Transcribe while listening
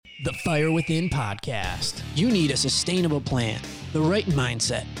The Fire Within podcast. You need a sustainable plan, the right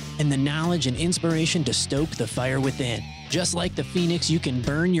mindset, and the knowledge and inspiration to stoke the fire within. Just like the phoenix, you can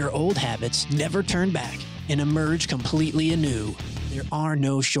burn your old habits, never turn back, and emerge completely anew. There are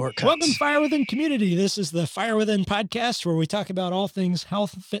no shortcuts. Welcome, Fire Within community. This is the Fire Within podcast where we talk about all things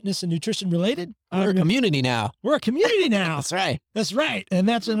health, fitness, and nutrition related. We're a community now. We're a community now. That's right. That's right. And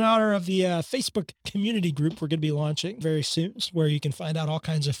that's in honor of the Facebook community group we're going to be launching very soon, where you can find out all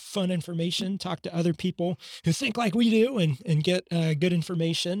kinds of fun information, talk to other people who think like we do, and get good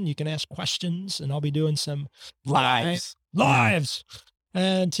information. You can ask questions, and I'll be doing some Lives.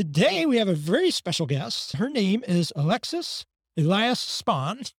 And today we have a very special guest. Her name is Alexis Elias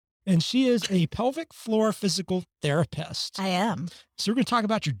Spahn, and she is a pelvic floor physical therapist. I am. So we're going to talk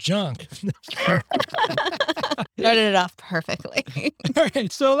about your junk. Started it off perfectly. All right.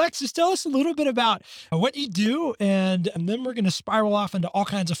 So Alexis, tell us a little bit about what you do, and then we're going to spiral off into all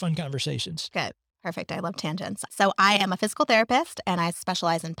kinds of fun conversations. Good. Perfect. I love tangents. So I am a physical therapist and I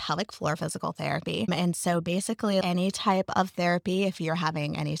specialize in pelvic floor physical therapy. And so basically any type of therapy, if you're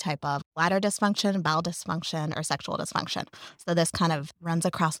having any type of bladder dysfunction, bowel dysfunction, or sexual dysfunction. So this kind of runs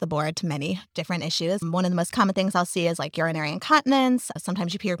across the board to many different issues. One of the most common things I'll see is like urinary incontinence.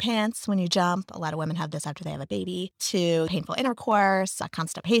 Sometimes you pee your pants when you jump. A lot of women have this after they have a baby. To painful intercourse,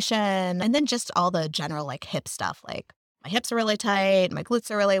 constipation, and then just all the general like hip stuff. Like my hips are really tight, my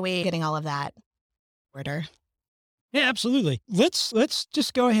glutes are really weak, getting all of that. Order. Yeah, absolutely. Let's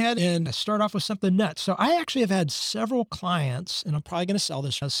just go ahead and start off with something nuts. So I actually have had several clients, and I'm probably going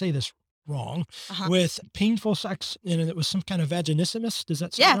to say this wrong, with painful sex, and it was some kind of vaginismus. Does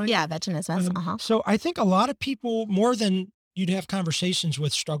that sound right? Yeah, vaginismus. So I think a lot of people, more than you'd have conversations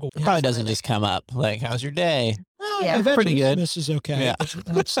with, struggle. It probably doesn't just come up like, how's your day? Yeah, pretty good. This is okay. Yeah.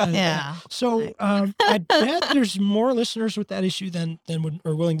 Yeah. So I bet there's more listeners with that issue than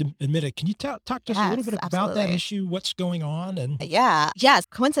are willing to admit it. Can you talk to us a little bit about that absolutely. issue? What's going on? And Yes.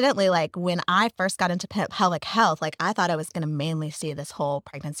 Coincidentally, like when I first got into pelvic health, like I thought I was going to mainly see this whole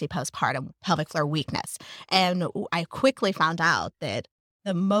pregnancy postpartum pelvic floor weakness. And I quickly found out that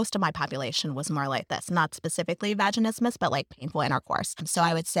the most of my population was more like this, not specifically vaginismus, but like painful intercourse. So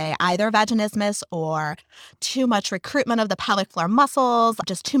I would say either vaginismus or too much recruitment of the pelvic floor muscles,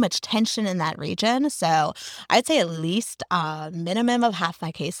 just too much tension in that region. So I'd say at least a minimum of half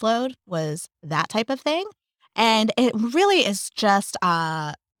my caseload was that type of thing. And it really is just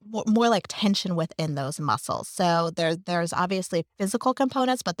more like tension within those muscles. So there's obviously physical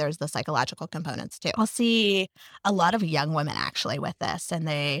components, but there's the psychological components too. I'll see a lot of young women actually with this,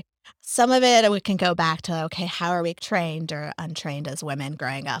 and some of it we can go back to, okay, how are we trained or untrained as women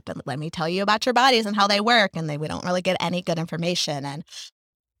growing up? And let me tell you about your bodies and how they work. And we don't really get any good information. And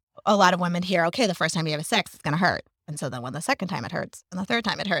a lot of women hear, okay, the first time you have sex, it's going to hurt. And so then when the second time it hurts, and the third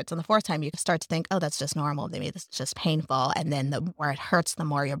time it hurts, and the fourth time you start to think, oh, that's just normal. Maybe this is just painful. And then the more it hurts, the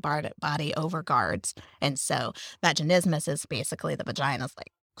more your body overguards. And so vaginismus is basically the vagina's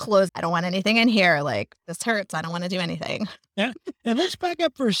like, closed. I don't want anything in here. Like, this hurts. I don't want to do anything. Yeah. And let's back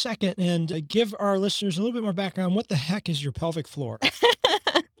up for a second and give our listeners a little bit more background. What the heck is your pelvic floor?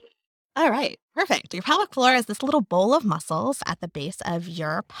 All right. Perfect. Your pelvic floor is this little bowl of muscles at the base of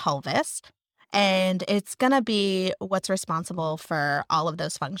your pelvis. And it's going to be what's responsible for all of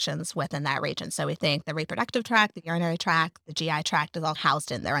those functions within that region. So we think the reproductive tract, the urinary tract, the GI tract is all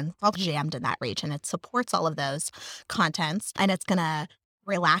housed in there and all jammed in that region. It supports all of those contents, and it's going to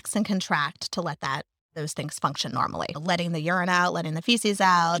relax and contract to let those things function normally. Letting the urine out, letting the feces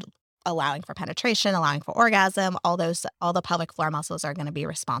out, allowing for penetration, allowing for orgasm, all the pelvic floor muscles are going to be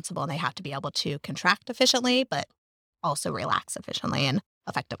responsible, and they have to be able to contract efficiently, but also relax efficiently and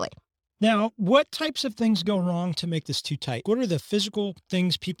effectively. Now, what types of things go wrong to make this too tight? What are the physical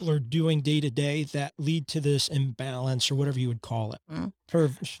things people are doing day to day that lead to this imbalance, or whatever you would call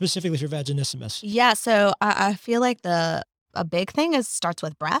it, specifically for vaginismus? Yeah, so I feel like a big thing starts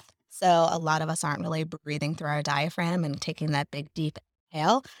with breath. So a lot of us aren't really breathing through our diaphragm and taking that big, deep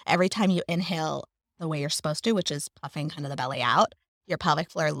inhale. Every time you inhale the way you're supposed to, which is puffing kind of the belly out, your pelvic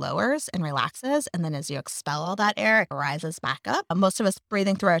floor lowers and relaxes. And then as you expel all that air, it rises back up. Most of us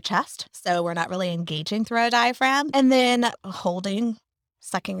breathing through our chest, so we're not really engaging through our diaphragm. And then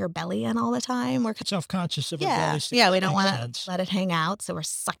sucking your belly in all the time. We're self-conscious of our belly. Yeah, we don't want to let it hang out. So we're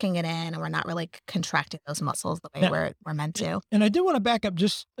sucking it in, and we're not really contracting those muscles the way we're meant to. And I do want to back up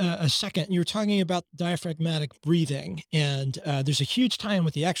just a second. You were talking about diaphragmatic breathing, and there's a huge tie-in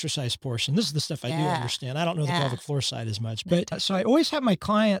with the exercise portion. This is the stuff I do understand. I don't know the pelvic floor side as much. But so I always have my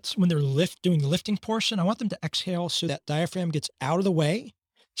clients, when they're doing the lifting portion, I want them to exhale so that diaphragm gets out of the way,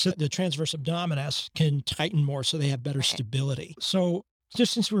 so the transverse abdominis can tighten more so they have better stability. So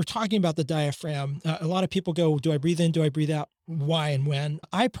just since we were talking about the diaphragm, a lot of people go, do I breathe in? Do I breathe out? Why and when?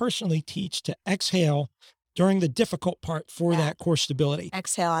 I personally teach to exhale during the difficult part for that core stability.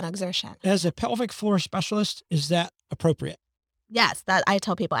 Exhale on exertion. As a pelvic floor specialist, is that appropriate? Yes, that I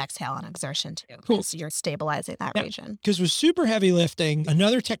tell people exhale on exertion too. Cool. Because you're stabilizing that region. Because with super heavy lifting,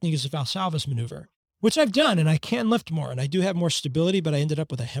 another technique is the Valsalva's maneuver, which I've done, and I can lift more, and I do have more stability, but I ended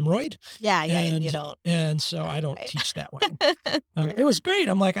up with a hemorrhoid. Yeah, and, you don't. And so I don't teach that one. It was great.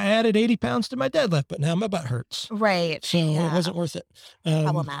 I'm like, I added 80 pounds to my deadlift, but now my butt hurts. Right. So it wasn't worth it.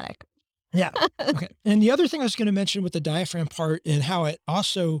 Problematic. Yeah. Okay. And the other thing I was going to mention with the diaphragm part and how it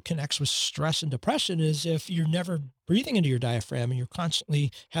also connects with stress and depression is if you're never breathing into your diaphragm and you're constantly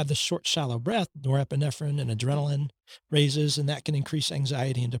have this short, shallow breath, norepinephrine and adrenaline raises, and that can increase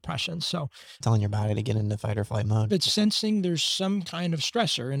anxiety and depression. So Telling your body to get into fight or flight mode. it's sensing there's some kind of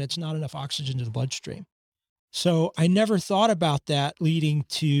stressor and it's not enough oxygen to the bloodstream. So I never thought about that leading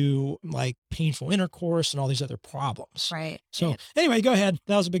to like painful intercourse and all these other problems. Right. So anyway, go ahead.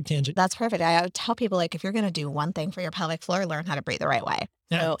 That was a big tangent. That's perfect. I would tell people, like, if you're going to do one thing for your pelvic floor, learn how to breathe the right way.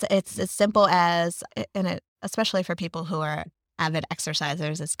 Yeah. So it's as simple as, especially for people who are avid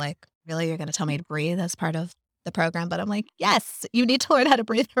exercisers, it's like, really, you're going to tell me to breathe as part of the program? But I'm like, yes, you need to learn how to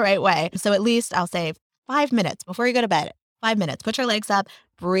breathe the right way. So at least I'll say 5 minutes before you go to bed. 5 minutes. Put your legs up,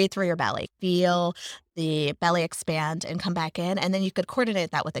 breathe through your belly. Feel the belly expand and come back in. And then you could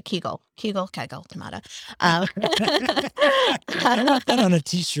coordinate that with a Kegel. Kegel, tomato. I want that on a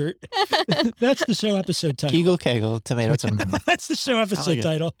t-shirt. That's the show episode title. Kegel, tomato. That's the show episode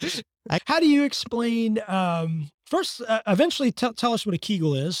title. How do you explain, first, eventually tell us what a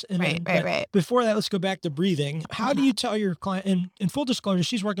Kegel is. And Right. Before that, let's go back to breathing. How do you tell your client, and in full disclosure,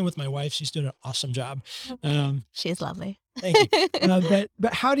 she's working with my wife. She's doing an awesome job. She's lovely. Thank you.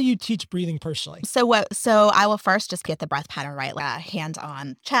 But how do you teach breathing personally? So I will first just get the breath pattern right. Hand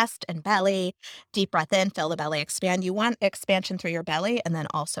on chest and belly, deep breath in, feel the belly expand. You want expansion through your belly and then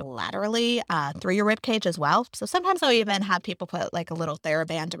also laterally through your rib cage as well. So sometimes I'll even have people put like a little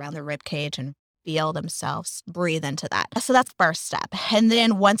TheraBand around the rib cage and feel themselves breathe into that. So that's first step. And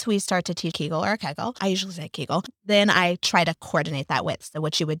then once we start to teach Kegel or Kegel, I usually say Kegel, then I try to coordinate that with. So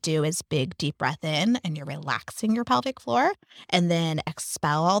what you would do is big deep breath in and you're relaxing your pelvic floor, and then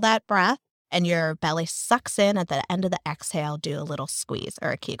expel all that breath and your belly sucks in. At the end of the exhale, do a little squeeze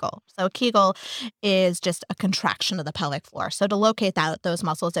or a Kegel. So a Kegel is just a contraction of the pelvic floor. So to locate those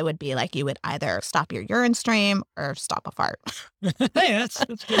muscles, it would be like you would either stop your urine stream or stop a fart. Hey, that's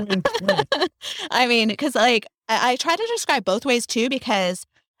good. I mean, because like I try to describe both ways too, because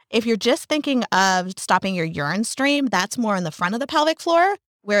if you're just thinking of stopping your urine stream, that's more in the front of the pelvic floor.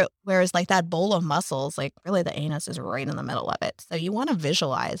 Whereas like that bowl of muscles, like really the anus is right in the middle of it. So you want to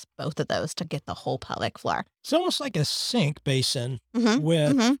visualize both of those to get the whole pelvic floor. It's almost like a sink basin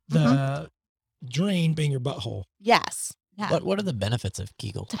with the drain being your butthole. Yes. Yeah. What are the benefits of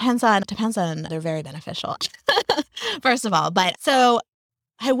Kegel? Depends on, they're very beneficial, first of all. But so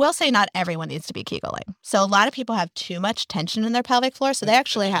I will say not everyone needs to be Kegeling. So a lot of people have too much tension in their pelvic floor. So they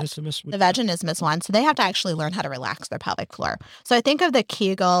actually have the vaginismus one. So they have to actually learn how to relax their pelvic floor. So I think of the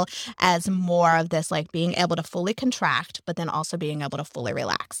Kegel as more of this, like being able to fully contract, but then also being able to fully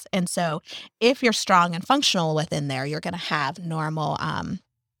relax. And so if you're strong and functional within there, you're going to have normal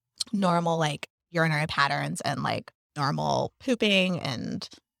like urinary patterns and like normal pooping and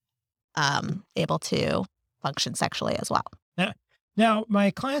able to function sexually as well. Now,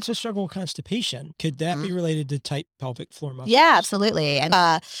 my clients that struggle with constipation, could that be related to tight pelvic floor muscles? Yeah, absolutely. And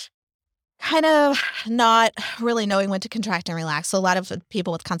kind of not really knowing when to contract and relax. So a lot of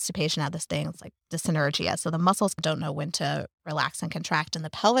people with constipation have this thing, it's like dyssynergia. So the muscles don't know when to relax and contract. And the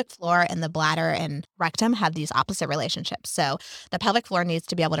pelvic floor and the bladder and rectum have these opposite relationships. So the pelvic floor needs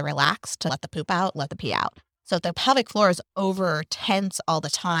to be able to relax to let the poop out, let the pee out. So if the pelvic floor is over tense all the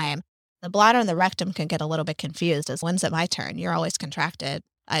time, the bladder and the rectum can get a little bit confused as, when's it my turn? You're always contracted.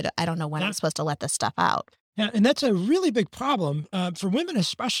 I don't know when I'm supposed to let this stuff out. Yeah, and that's a really big problem. For women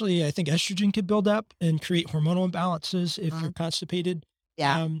especially, I think estrogen could build up and create hormonal imbalances if you're constipated.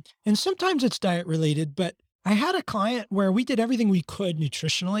 Yeah. And sometimes it's diet related, but I had a client where we did everything we could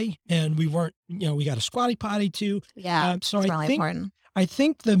nutritionally and we weren't, we got a squatty potty too. Yeah, so it's I really think important. I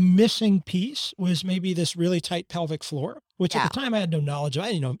think the missing piece was maybe this really tight pelvic floor, which at the time I had no knowledge of.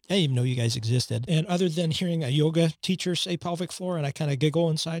 I didn't even know you guys existed. And other than hearing a yoga teacher say pelvic floor, and I kind of giggle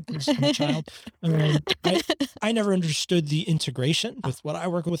inside because I'm a child, I never understood the integration with what I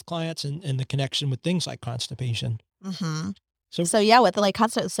work with clients and the connection with things like constipation. Mm-hmm. So yeah, with like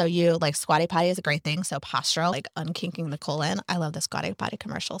constant, so you like squatty potty is a great thing. So postural, like unkinking the colon. I love the squatty potty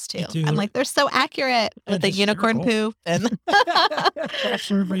commercials too. I'm like, they're so accurate with the unicorn poop and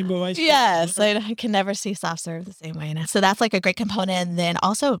rainbow ice. Yes, I can never see soft serve the same way. So that's like a great component. And then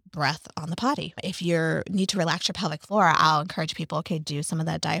also breath on the potty. If you need to relax your pelvic floor, I'll encourage people, okay, do some of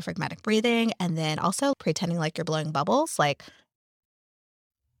that diaphragmatic breathing, and then also pretending like you're blowing bubbles, like.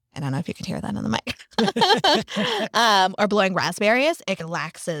 I don't know if you can hear that on the mic. Or blowing raspberries, it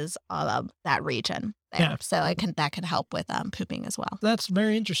relaxes that region there. Yeah. So that can help with pooping as well. That's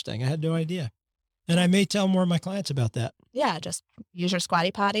very interesting. I had no idea. And I may tell more of my clients about that. Yeah, just use your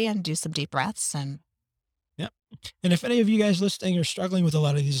squatty potty and do some deep breaths. And and if any of you guys listening are struggling with a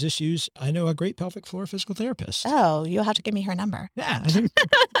lot of these issues, I know a great pelvic floor physical therapist. Oh, you'll have to give me her number. Yeah. I think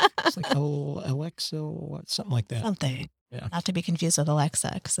it's like Alexa, something like that. Something. Yeah. Not to be confused with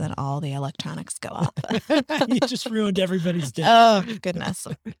Alexa, because then all the electronics go up. You just ruined everybody's day. Oh, goodness.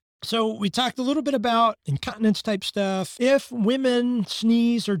 So we talked a little bit about incontinence type stuff. If women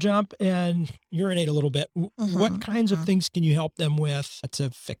sneeze or jump and urinate a little bit, what kinds of things can you help them with to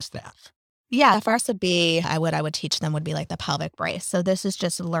fix that? Yeah, first would be, what I would teach them would be like the pelvic brace. So this is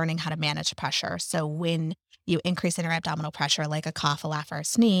just learning how to manage pressure. So when you increase interabdominal pressure, like a cough, a laugh, or a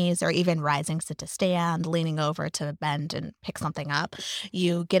sneeze, or even rising sit to stand, leaning over to bend and pick something up,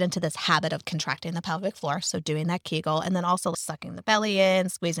 you get into this habit of contracting the pelvic floor. So doing that Kegel, and then also sucking the belly in,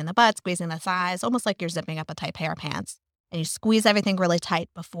 squeezing the butt, squeezing the thighs, almost like you're zipping up a tight pair of pants. And you squeeze everything really tight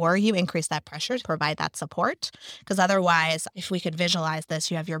before you increase that pressure to provide that support. Because otherwise, if we could visualize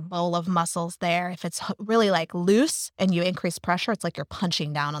this, you have your bowl of muscles there. If it's really like loose and you increase pressure, it's like you're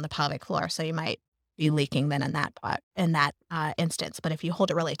punching down on the pelvic floor. So you might be leaking then in that instance. But if you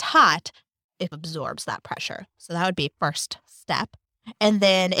hold it really taut, it absorbs that pressure. So that would be first step. And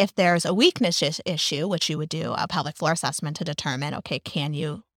then if there's a weakness issue, which you would do a pelvic floor assessment to determine, okay, can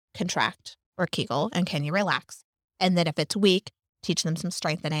you contract or Kegel and can you relax? And then if it's weak, teach them some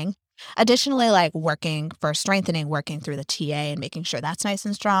strengthening. Additionally, like working through the TA and making sure that's nice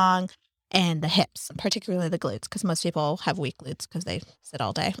and strong. And the hips, particularly the glutes, because most people have weak glutes because they sit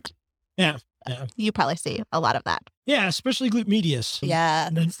all day. Yeah. You probably see a lot of that. Yeah, especially glute medius. Yeah.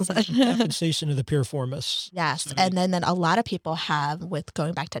 And then compensation of the piriformis. Yes. So. And then a lot of people have, with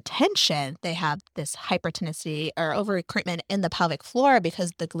going back to tension, they have this hypertonicity or over-recruitment in the pelvic floor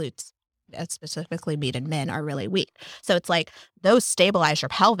because the glutes, specifically in men, are really weak. So it's like those stabilize your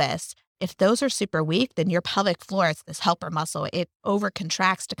pelvis. If those are super weak, then your pelvic floor is this helper muscle. It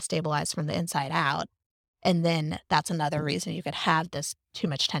over-contracts to stabilize from the inside out. And then that's another reason you could have this too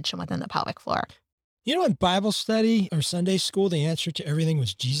much tension within the pelvic floor. You know, in Bible study or Sunday school, the answer to everything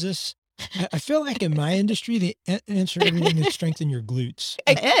was Jesus. I feel like in my industry, the answer to everything is strengthen your glutes.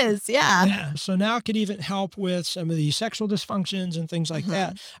 It is, yeah. So now it could even help with some of the sexual dysfunctions and things like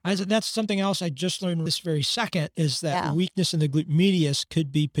that. That's something else I just learned this very second, is that weakness in the glute medius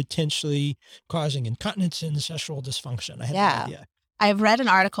could be potentially causing incontinence and sexual dysfunction. I had no idea. I've read an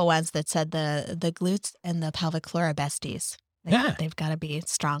article once that said the glutes and the pelvic floor are besties. They've got to be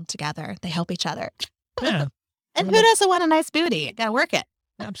strong together. They help each other. Yeah. And who doesn't want a nice booty? Got to work it.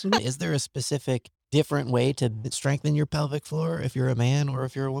 Absolutely. Is there a specific different way to strengthen your pelvic floor if you're a man or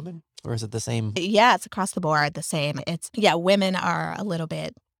if you're a woman? Or is it the same? Yeah, it's across the board the same. Women are a little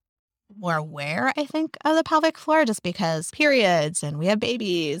bit more aware, I think, of the pelvic floor just because periods and we have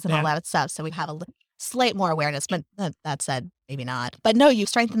babies and all that stuff. So we have a slight more awareness, but that said, maybe not. But no, you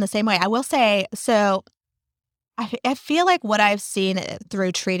strengthen the same way. I will say, so I feel like what I've seen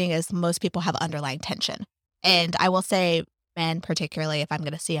through treating is most people have underlying tension. And I will say, men particularly, if I'm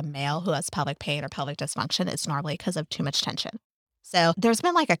going to see a male who has pelvic pain or pelvic dysfunction, it's normally because of too much tension. So there's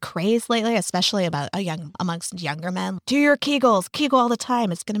been like a craze lately, especially amongst younger men. Do your Kegel all the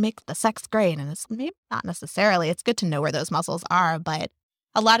time. It's going to make the sex great. And it's maybe not necessarily. It's good to know where those muscles are, but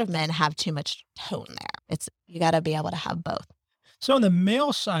a lot of men have too much tone there. You got to be able to have both. So on the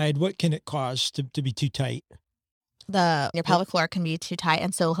male side, what can it cause to be too tight? Your pelvic floor can be too tight.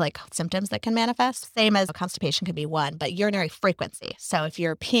 And so like symptoms that can manifest, same as constipation could be one, but urinary frequency. So if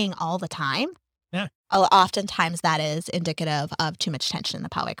you're peeing all the time, oftentimes that is indicative of too much tension in the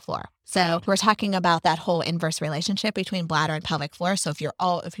pelvic floor. So we're talking about that whole inverse relationship between bladder and pelvic floor. So if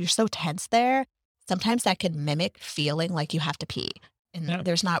you're so tense there, sometimes that could mimic feeling like you have to pee. And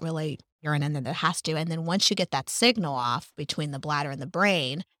there's not really urine in there that has to. And then once you get that signal off between the bladder and the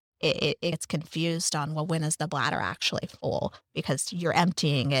brain, it gets confused on, well, when is the bladder actually full? Because you're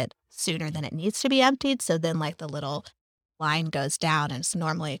emptying it sooner than it needs to be emptied. So then like the little line goes down, and so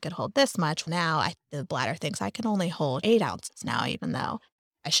normally it could hold this much. Now the bladder thinks I can only hold 8 ounces now, even though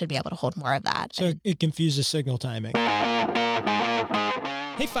I should be able to hold more of that. So it confuses signal timing.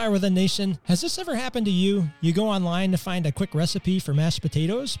 Hey, Fire Within Nation. Has this ever happened to you? You go online to find a quick recipe for mashed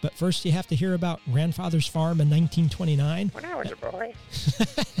potatoes, but first you have to hear about grandfather's farm in 1929. When I was a boy.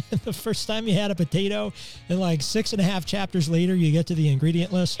 The first time you had a potato, and like 6.5 chapters later, you get to the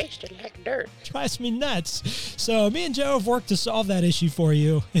ingredient list. Tasted like dirt. Drives me nuts. So me and Joe have worked to solve that issue for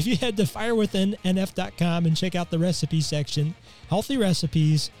you. If you head to firewithinnf.com and check out the recipe section, healthy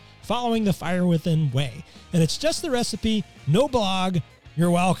recipes, following the Fire Within way. And it's just the recipe, no blog.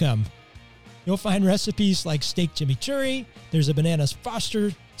 You're welcome. You'll find recipes like steak chimichurri. There's a bananas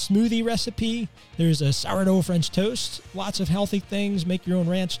Foster smoothie recipe. There's a sourdough French toast. Lots of healthy things. Make your own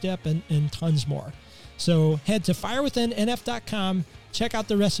ranch dip and tons more. So head to firewithinnf.com, check out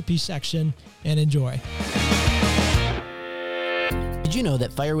the recipe section, and enjoy. Did you know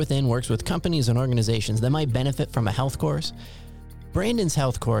that Fire Within works with companies and organizations that might benefit from a health course? Brandon's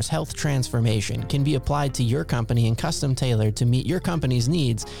health course, Health Transformation, can be applied to your company and custom tailored to meet your company's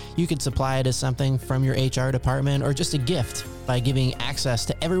needs. You could supply it as something from your HR department or just a gift by giving access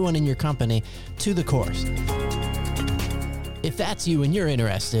to everyone in your company to the course. If that's you and you're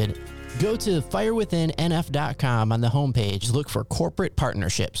interested, go to firewithinnf.com on the homepage. Look for corporate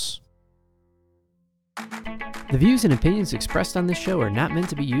partnerships. The views and opinions expressed on this show are not meant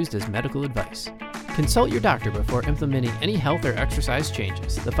to be used as medical advice. Consult your doctor before implementing any health or exercise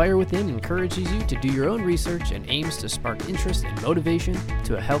changes. The Fire Within encourages you to do your own research and aims to spark interest and motivation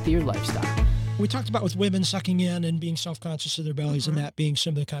to a healthier lifestyle. We talked about with women sucking in and being self-conscious of their bellies and that being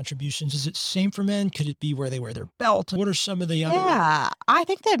some of the contributions. Is it same for men? Could it be where they wear their belt? What are some of the other? Yeah, I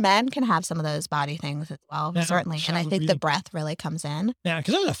think that men can have some of those body things as well, certainly. And I think the breath really comes in. Yeah,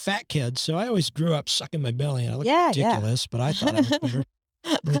 because I was a fat kid, so I always grew up sucking my belly. And I looked ridiculous, but I thought I was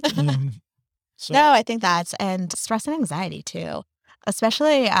better. No, I think and stress and anxiety too.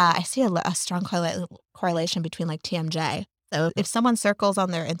 Especially, I see a strong correlation between like TMJ. So if someone circles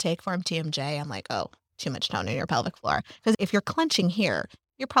on their intake form TMJ, I'm like, oh, too much tone in your pelvic floor. Because if you're clenching here,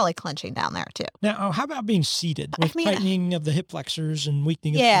 you're probably clenching down there too. Now, how about being seated with tightening of the hip flexors and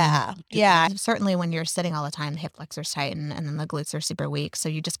weakening? Yeah. Certainly when you're sitting all the time, the hip flexors tighten and then the glutes are super weak. So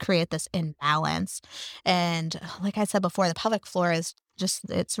you just create this imbalance. And like I said before, the pelvic floor is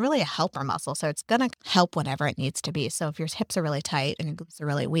it's really a helper muscle. So it's going to help whenever it needs to be. So if your hips are really tight and your glutes are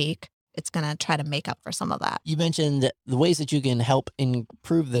really weak, it's going to try to make up for some of that. You mentioned the ways that you can help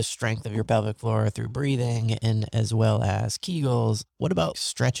improve the strength of your pelvic floor through breathing and as well as Kegels. What about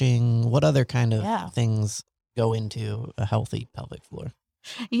stretching? What other kind of things go into a healthy pelvic floor?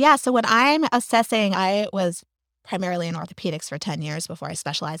 Yeah. So when I'm assessing, I was primarily in orthopedics for 10 years before I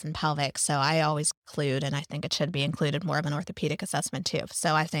specialized in pelvic. So I always include, and I think it should be included, more of an orthopedic assessment too.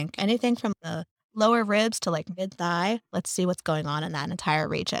 So I think anything from the lower ribs to like mid-thigh, let's see what's going on in that entire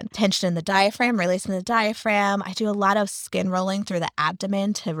region. Tension in the diaphragm, releasing the diaphragm. I do a lot of skin rolling through the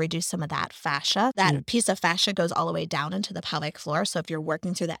abdomen to reduce some of that fascia. That piece of fascia goes all the way down into the pelvic floor. So if you're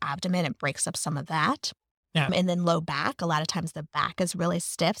working through the abdomen, it breaks up some of that. Yeah. And then low back, a lot of times the back is really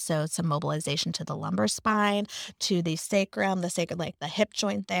stiff. So some mobilization to the lumbar spine, to the sacrum, like the hip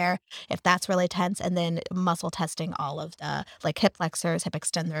joint there, if that's really tense. And then muscle testing all of the like hip flexors, hip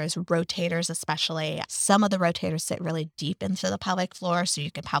extenders, rotators especially. Some of the rotators sit really deep into the pelvic floor, so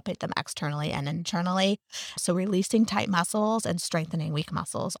you can palpate them externally and internally. So releasing tight muscles and strengthening weak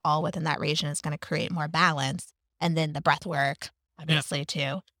muscles all within that region is going to create more balance. And then the breath work, obviously,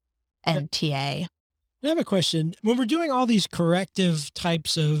 too, and TA. I have a question. When we're doing all these corrective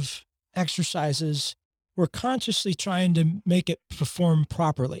types of exercises, we're consciously trying to make it perform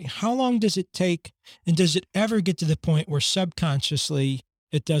properly. How long does it take, and does it ever get to the point where subconsciously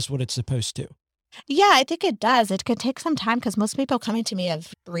it does what it's supposed to? Yeah, I think it does. It could take some time because most people coming to me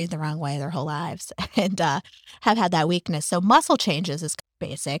have breathed the wrong way their whole lives and have had that weakness. So muscle changes is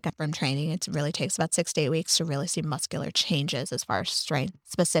basic from training. It really takes about 6 to 8 weeks to really see muscular changes as far as strength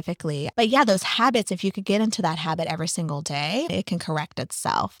specifically. But yeah, those habits, if you could get into that habit every single day, it can correct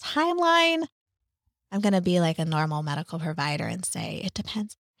itself. Timeline, I'm going to be like a normal medical provider and say, it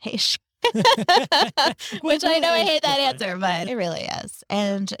depends on the patient. Which I know I hate that answer, but it really is.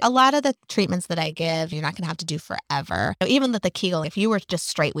 And a lot of the treatments that I give, you're not going to have to do forever. Even with the Kegel, if you were just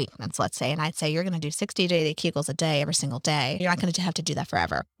straight weakness, let's say, and I'd say you're going to do 60 to 80 Kegels a day every single day, you're not going to have to do that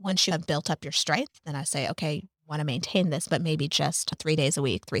forever. Once you have built up your strength, then I say, okay, you want to maintain this, but maybe just 3 days a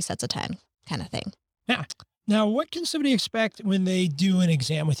week, 3 sets of 10 kind of thing. Yeah. Now, what can somebody expect when they do an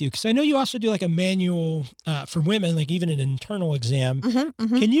exam with you? Because I know you also do like a manual for women, like even an internal exam.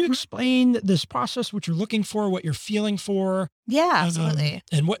 Can you explain this process, what you're looking for, what you're feeling for? Yeah, absolutely.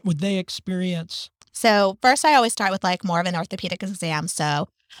 And what would they experience? So first, I always start with like more of an orthopedic exam. So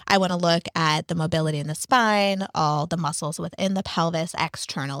I want to look at the mobility in the spine, all the muscles within the pelvis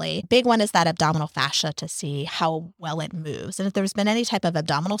externally. Big one is that abdominal fascia to see how well it moves. And if there's been any type of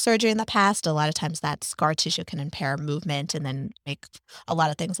abdominal surgery in the past, a lot of times that scar tissue can impair movement and then make a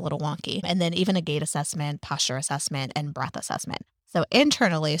lot of things a little wonky. And then even a gait assessment, posture assessment, and breath assessment. So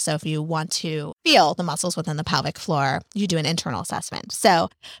internally, so if you want to feel the muscles within the pelvic floor, you do an internal assessment. So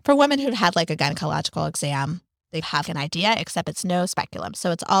for women who've had like a gynecological exam, they have an idea, except it's no speculum.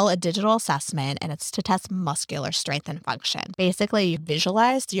 So it's all a digital assessment, and it's to test muscular strength and function. Basically, you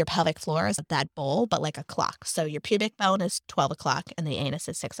visualize your pelvic floor as that bowl, but like a clock. So your pubic bone is 12 o'clock and the anus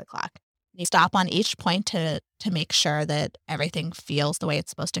is 6 o'clock. You stop on each point to make sure that everything feels the way it's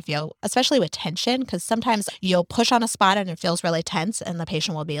supposed to feel, especially with tension, because sometimes you'll push on a spot and it feels really tense, and the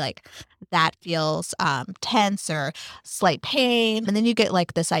patient will be like, that feels tense or slight pain. And then you get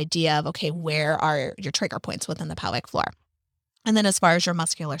like this idea of, okay, where are your trigger points within the pelvic floor? And then as far as your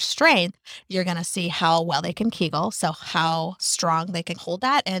muscular strength, you're going to see how well they can Kegel, so how strong they can hold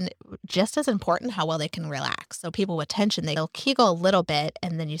that, and just as important, how well they can relax. So people with tension, they'll Kegel a little bit,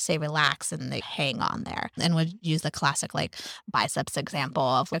 and then you say relax, and they hang on there. And we'll use the classic like biceps example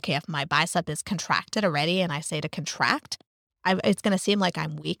of, okay, if my bicep is contracted already and I say to contract, it's going to seem like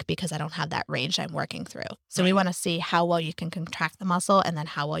I'm weak because I don't have that range I'm working through. So we want to see how well you can contract the muscle and then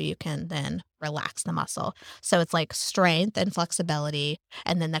how well you can then relax the muscle. So it's like strength and flexibility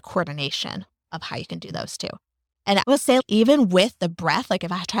and then the coordination of how you can do those two. And I would say even with the breath, like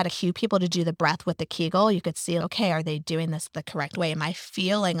if I try to cue people to do the breath with the Kegel, you could see, okay, are they doing this the correct way? Am I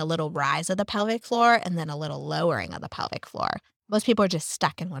feeling a little rise of the pelvic floor and then a little lowering of the pelvic floor? Most people are just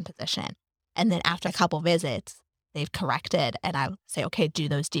stuck in one position. And then after a couple visits, they've corrected, and I say, okay, do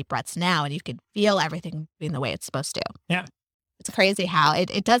those deep breaths now, and you can feel everything being the way it's supposed to. Yeah. It's crazy how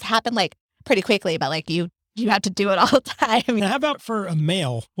it does happen like pretty quickly, but like you have to do it all the time. Now, how about for a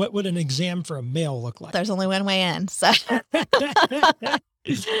male? What would an exam for a male look like? There's only one way in, so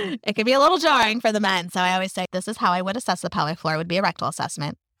it can be a little jarring for the men. So I always say, this is how I would assess the pelvic floor. It would be a rectal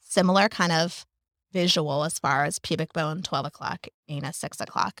assessment, similar kind of visual as far as pubic bone 12 o'clock, anus 6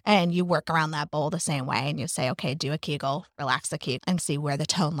 o'clock. And you work around that bowl the same way, and you say, okay, do a Kegel, relax the Kegel, and see where the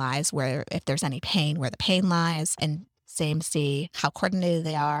tone lies, where if there's any pain, where the pain lies, and see how coordinated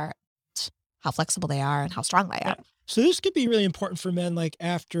they are, how flexible they are, and how strong they are. So this could be really important for men, like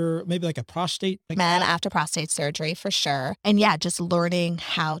after maybe like a prostate. Men after prostate surgery, for sure. And yeah, just learning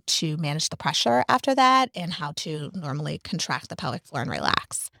how to manage the pressure after that and how to normally contract the pelvic floor and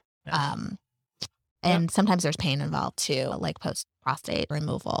relax. Yeah. And sometimes there's pain involved too, like post-prostate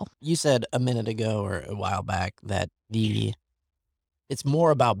removal. You said a minute ago or a while back that it's more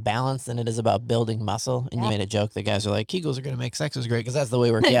about balance than it is about building muscle. And you made a joke that guys are like, Kegels are going to make sexes great because that's the way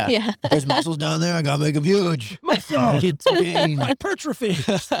it works. Yeah. Yeah. There's muscles down there. I got to make them huge. It's hypertrophy.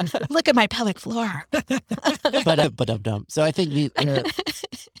 Look at my pelvic floor. But So I think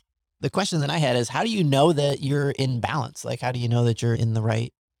the question that I had is, how do you know that you're in balance? Like, how do you know that you're in the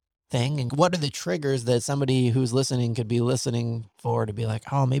right thing? And what are the triggers that somebody who's listening could be listening for to be like,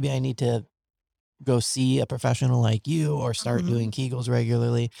 oh, maybe I need to go see a professional like you or start doing Kegels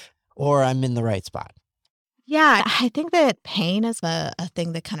regularly, or I'm in the right spot? Yeah, I think that pain is a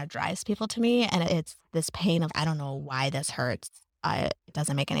thing that kind of drives people to me. And it's this pain of, I don't know why this hurts. It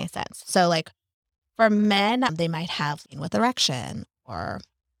doesn't make any sense. So like for men, they might have with erection or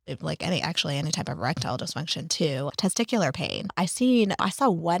like any type of erectile dysfunction too, testicular pain. I saw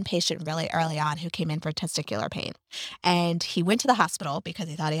one patient really early on who came in for testicular pain, and he went to the hospital because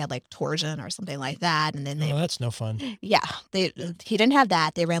he thought he had like torsion or something like that. And then that's no fun. Yeah, he didn't have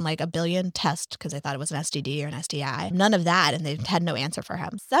that. They ran like a billion tests because they thought it was an STD or an STI. None of that, and they had no answer for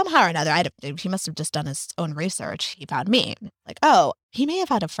him. Somehow or another, he must have just done his own research. He found me. Like, oh, he may have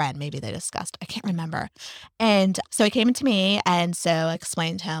had a friend. Maybe they discussed. I can't remember. And so he came into me, and so I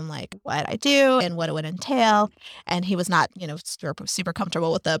explained to him like what I do and what it would entail. And he was not, super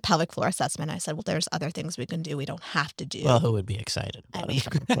comfortable with the pelvic floor assessment. I said, well, there's other things we can do. We don't have to do. Well, who would be excited about a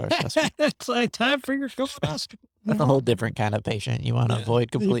pelvic floor assessment? It's like time for your colonoscopy. That's a whole different kind of patient you want to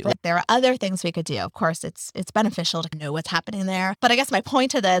avoid completely. There are other things we could do. Of course, it's beneficial to know what's happening there. But I guess my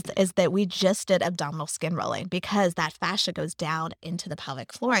point to this is that we just did abdominal skin rolling because that fascia goes down into the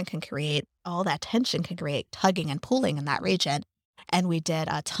pelvic floor and can create all that tension, can create tugging and pulling in that region. And we did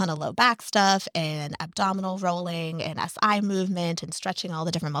a ton of low back stuff and abdominal rolling and SI movement and stretching all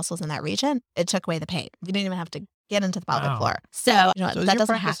the different muscles in that region. It took away the pain. You didn't even have to get into the pelvic floor. So that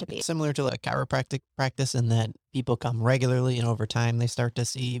doesn't have to be. Similar to like chiropractic practice in that people come regularly and over time they start to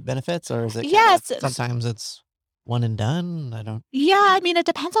see benefits, or is it? Yes. Sometimes it's. one and done? Yeah, I mean, it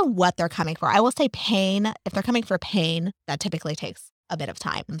depends on what they're coming for. I will say pain. If they're coming for pain, that typically takes a bit of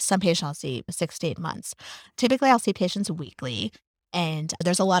time. Some patients I'll see 6 to 8 months. Typically, I'll see patients weekly. And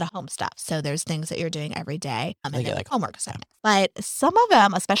there's a lot of home stuff. So there's things that you're doing every day and then like homework assignments. But some of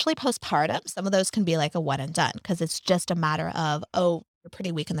them, especially postpartum, some of those can be like a one and done because it's just a matter of, oh, you're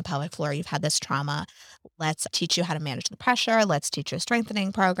pretty weak in the pelvic floor. You've had this trauma. Let's teach you how to manage the pressure. Let's teach you a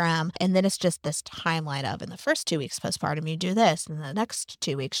strengthening program. And then it's just this timeline of in the first 2 weeks postpartum, you do this. And the next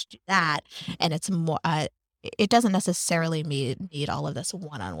 2 weeks, you do that. And it's more, it doesn't necessarily need all of this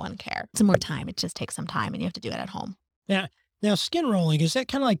one-on-one care. It's more time. It just takes some time and you have to do it at home. Yeah. Now, skin rolling, is that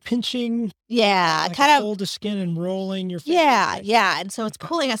kind of like pinching? Yeah, like kind of. Hold the skin and rolling your face? Yeah. And so it's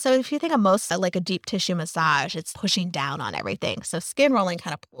pulling. So if you think of most like a deep tissue massage, it's pushing down on everything. So skin rolling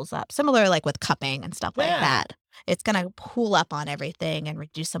kind of pulls up, similar like with cupping and stuff like that. It's going to pull up on everything and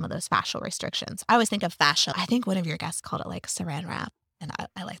reduce some of those fascial restrictions. I always think of fascia. I think one of your guests called it like saran wrap. And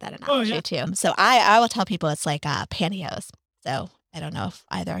I like that analogy too. So I will tell people it's like pantyhose. So I don't know if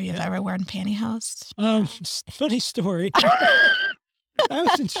either of you have ever worn pantyhose. Funny story.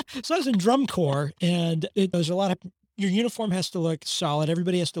 I was in drum corps, and there's a lot of, your uniform has to look solid.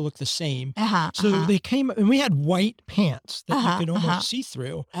 Everybody has to look the same. So they came, and we had white pants that you could almost see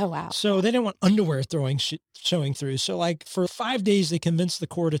through. Oh, wow. So they didn't want underwear showing through. So like for 5 days, they convinced the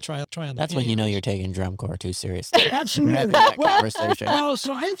corps to try on. That's when you know you're taking drum corps too seriously. Absolutely. Conversation. Well,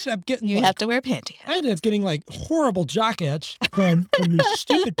 so I ended up getting. You have to wear pantyhose. I ended up getting like horrible jock itch from these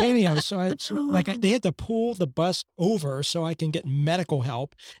stupid pantyhose. They had to pull the bus over so I can get medical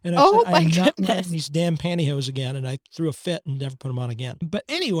help. And I said, I'm not wearing these damn pantyhose again. And I threw a fit and never put them on again. But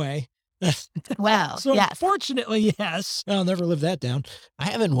anyway. Wow. So fortunately, yes. I'll never live that down. I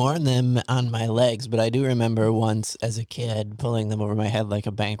haven't worn them on my legs, but I do remember once as a kid pulling them over my head like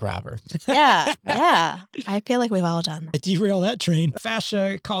a bank robber. Yeah. I feel like we've all done that. I derail that train.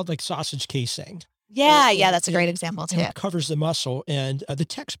 Fascia called like sausage casing. Yeah, that's a great example too. It covers the muscle, and the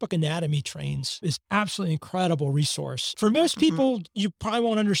textbook anatomy trains is absolutely incredible resource. For most people, you probably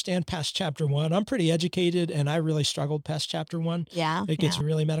won't understand past chapter 1. I'm pretty educated, and I really struggled past chapter 1. Yeah. It gets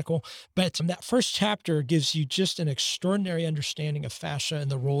really medical. But that first chapter gives you just an extraordinary understanding of fascia and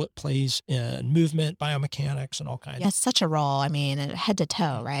the role it plays in movement, biomechanics, and all kinds. Yeah, it's such a role. I mean, head to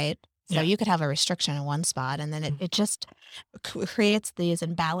toe, right? So you could have a restriction in one spot, and then it just creates these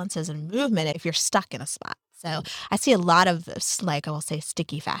imbalances in movement if you're stuck in a spot. So I see a lot of like, I will say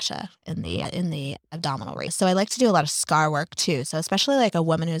sticky fascia in the abdominal region. So I like to do a lot of scar work too. So especially like a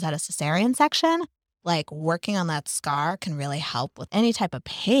woman who's had a cesarean section, like working on that scar can really help with any type of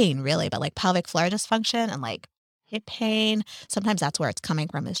pain really, but like pelvic floor dysfunction and like hip pain, sometimes that's where it's coming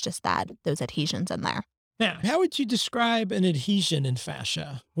from, is just those adhesions in there. Now, how would you describe an adhesion in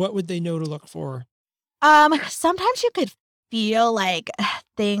fascia? What would they know to look for? Sometimes you could feel like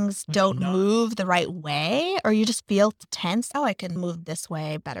things don't move the right way, or you just feel tense. Oh, I can move this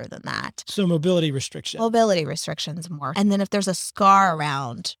way better than that. So mobility restriction. Mobility restrictions more. And then if there's a scar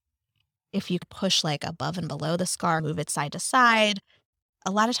around, if you push like above and below the scar, move it side to side,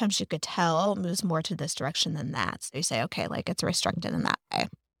 a lot of times you could tell it moves more to this direction than that. So you say, okay, like it's restricted in that way.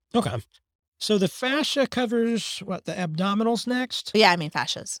 Okay. So the fascia covers what, the abdominals next? Yeah, I mean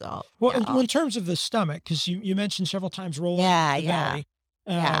fascias. So, well, in terms of the stomach, because you mentioned several times rolling the belly.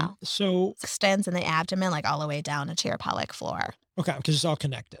 So it extends in the abdomen, like all the way down into your pelvic floor. Okay, because it's all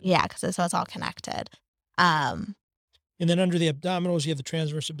connected. Yeah, because it's all connected. And then under the abdominals, you have the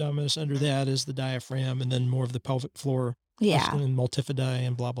transverse abdominis. Under that is the diaphragm, and then more of the pelvic floor. Yeah. And multifidi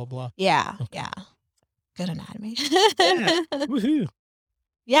and blah, blah, blah. Yeah, okay. Good anatomy. Yeah. Woohoo.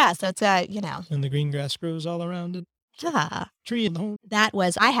 Yeah, so it's, And the green grass grows all around it. Yeah. Tree in the home.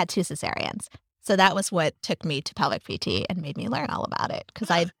 I had 2 cesareans. So that was what took me to pelvic PT and made me learn all about it.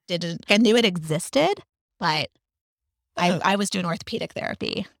 Because I knew it existed, but I was doing orthopedic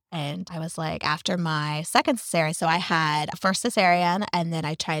therapy. And I was like, after my second cesarean, so I had a first cesarean, and then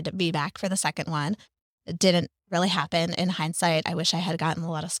I tried to be back for the second one. It didn't really happen. In hindsight, I wish I had gotten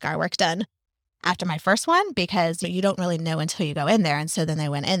a lot of scar work done after my first one, because you don't really know until you go in there. And so then they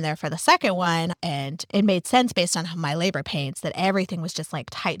went in there for the second one, and it made sense based on my labor pains that everything was just like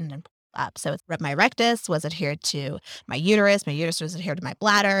tightened and pulled up. So my rectus was adhered to my uterus was adhered to my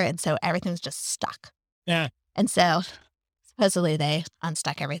bladder. And so everything was just stuck. Yeah. And so supposedly they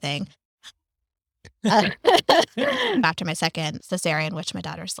unstuck everything. After my second cesarean, which my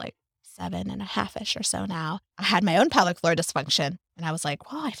daughter's like 7.5-ish or so now, I had my own pelvic floor dysfunction. And I was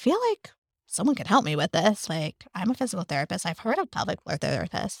like, well, I feel like someone can help me with this. Like, I'm a physical therapist. I've heard of pelvic floor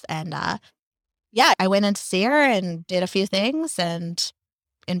therapists. And I went in to see her and did a few things. And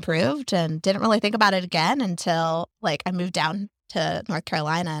improved and didn't really think about it again until like I moved down to North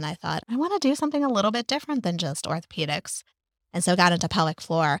Carolina and I thought, I want to do something a little bit different than just orthopedics. And so got into pelvic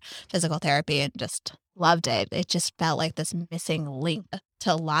floor physical therapy and just loved it. It just felt like this missing link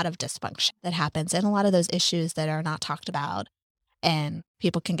to a lot of dysfunction that happens and a lot of those issues that are not talked about and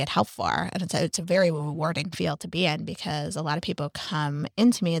people can get help for. And it's a very rewarding field to be in because a lot of people come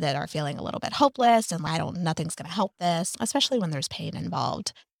into me that are feeling a little bit hopeless and nothing's going to help this, especially when there's pain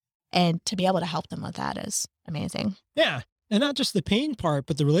involved. And to be able to help them with that is amazing. Yeah. And not just the pain part,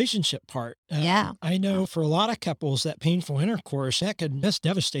 but the relationship part. Yeah. I know for a lot of couples, that painful intercourse, that's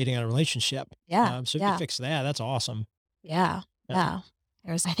devastating on a relationship. Yeah. So if you fix that, that's awesome. Yeah.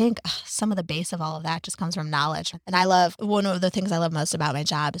 I think some of the base of all of that just comes from knowledge. And one of the things I love most about my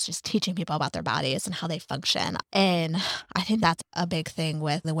job is just teaching people about their bodies and how they function. And I think that's a big thing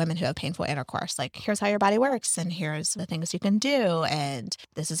with the women who have painful intercourse. Like, here's how your body works and here's the things you can do. And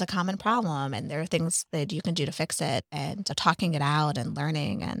this is a common problem. And there are things that you can do to fix it and talking it out and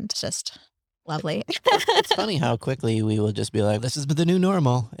learning and just lovely. It's funny how quickly we will just be like, this is the new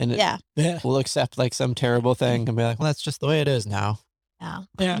normal. And we'll accept like some terrible thing and be like, well, that's just the way it is now.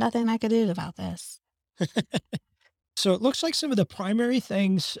 Yeah. Nothing I could do about this. So it looks like some of the primary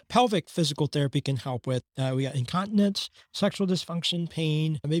things pelvic physical therapy can help with. We got incontinence, sexual dysfunction,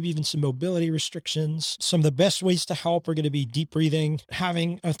 pain, maybe even some mobility restrictions. Some of the best ways to help are going to be deep breathing,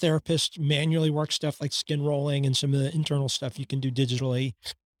 having a therapist manually work stuff like skin rolling and some of the internal stuff you can do digitally.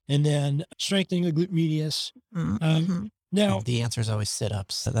 And then strengthening the glute medius. Now, the answer is always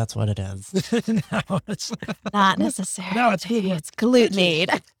sit-ups. So that's what it is. No, it's not necessary. No, it's glute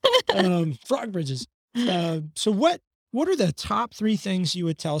need. Frog bridges. So what are the top 3 things you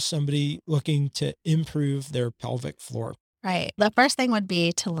would tell somebody looking to improve their pelvic floor? Right. The first thing would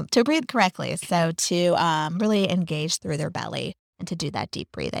be to breathe correctly. So to really engage through their belly and to do that deep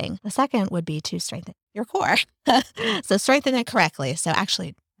breathing. The second would be to strengthen your core. So strengthen it correctly. So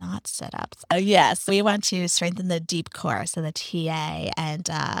actually not sit-ups. Yes, we want to strengthen the deep core, so the TA and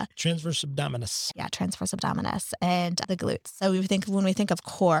transverse abdominis. Yeah, transverse abdominis and the glutes. So when we think of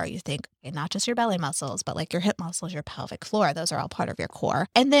core, you think not just your belly muscles, but like your hip muscles, your pelvic floor. Those are all part of your core.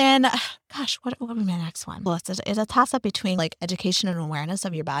 And then, what would be my next one? Well, it's a toss-up between like education and awareness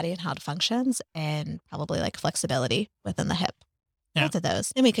of your body and how it functions, and probably like flexibility within the hip. Yeah. Both of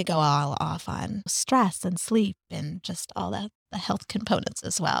those. And we could go all off on stress and sleep and just all the health components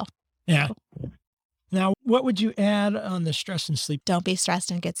as well. Yeah. Now, what would you add on the stress and sleep? Don't be stressed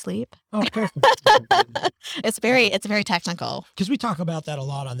and get sleep. Oh, perfect. It's very technical. Because we talk about that a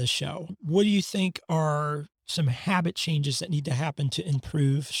lot on this show. What do you think are some habit changes that need to happen to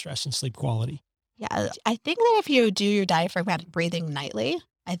improve stress and sleep quality? Yeah, I think that if you do your diaphragmatic breathing nightly,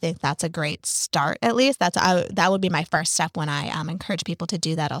 I think that's a great start. At least that would be my first step when I encourage people to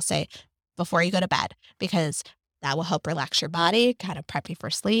do that. I'll say before you go to bed, because that will help relax your body, kind of prep you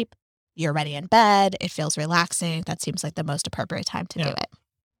for sleep. You're ready in bed. It feels relaxing. That seems like the most appropriate time to do it.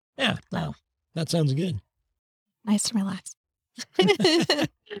 Yeah. Wow. That sounds good. Nice to relax. We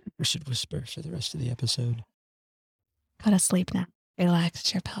should whisper for the rest of the episode. Go to sleep now.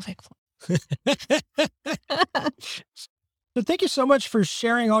 Relax your pelvic floor. So thank you so much for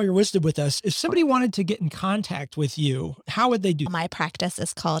sharing all your wisdom with us. If somebody wanted to get in contact with you, how would they do? My practice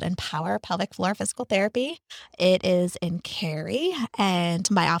is called Empower Pelvic Floor Physical Therapy. It is in Cary,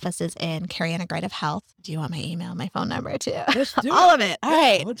 and my office is in Cary Integrative Health. Do you want my email, my phone number too? Let's do all it. of it. All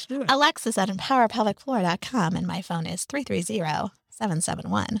right. Let's do it. Alexis at empowerpelvicfloor.com, and my phone is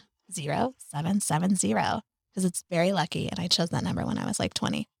 330-771-0770 because it's very lucky, and I chose that number when I was like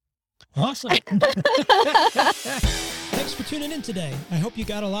 20. Awesome. Thanks for tuning in today. I hope you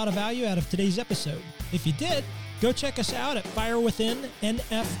got a lot of value out of today's episode. If you did, go check us out at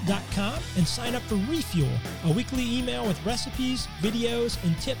firewithinnf.com and sign up for Refuel, a weekly email with recipes, videos,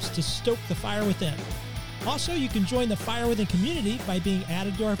 and tips to stoke the fire within. Also, you can join the Fire Within community by being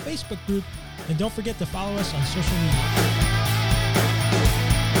added to our Facebook group, and don't forget to follow us on social media.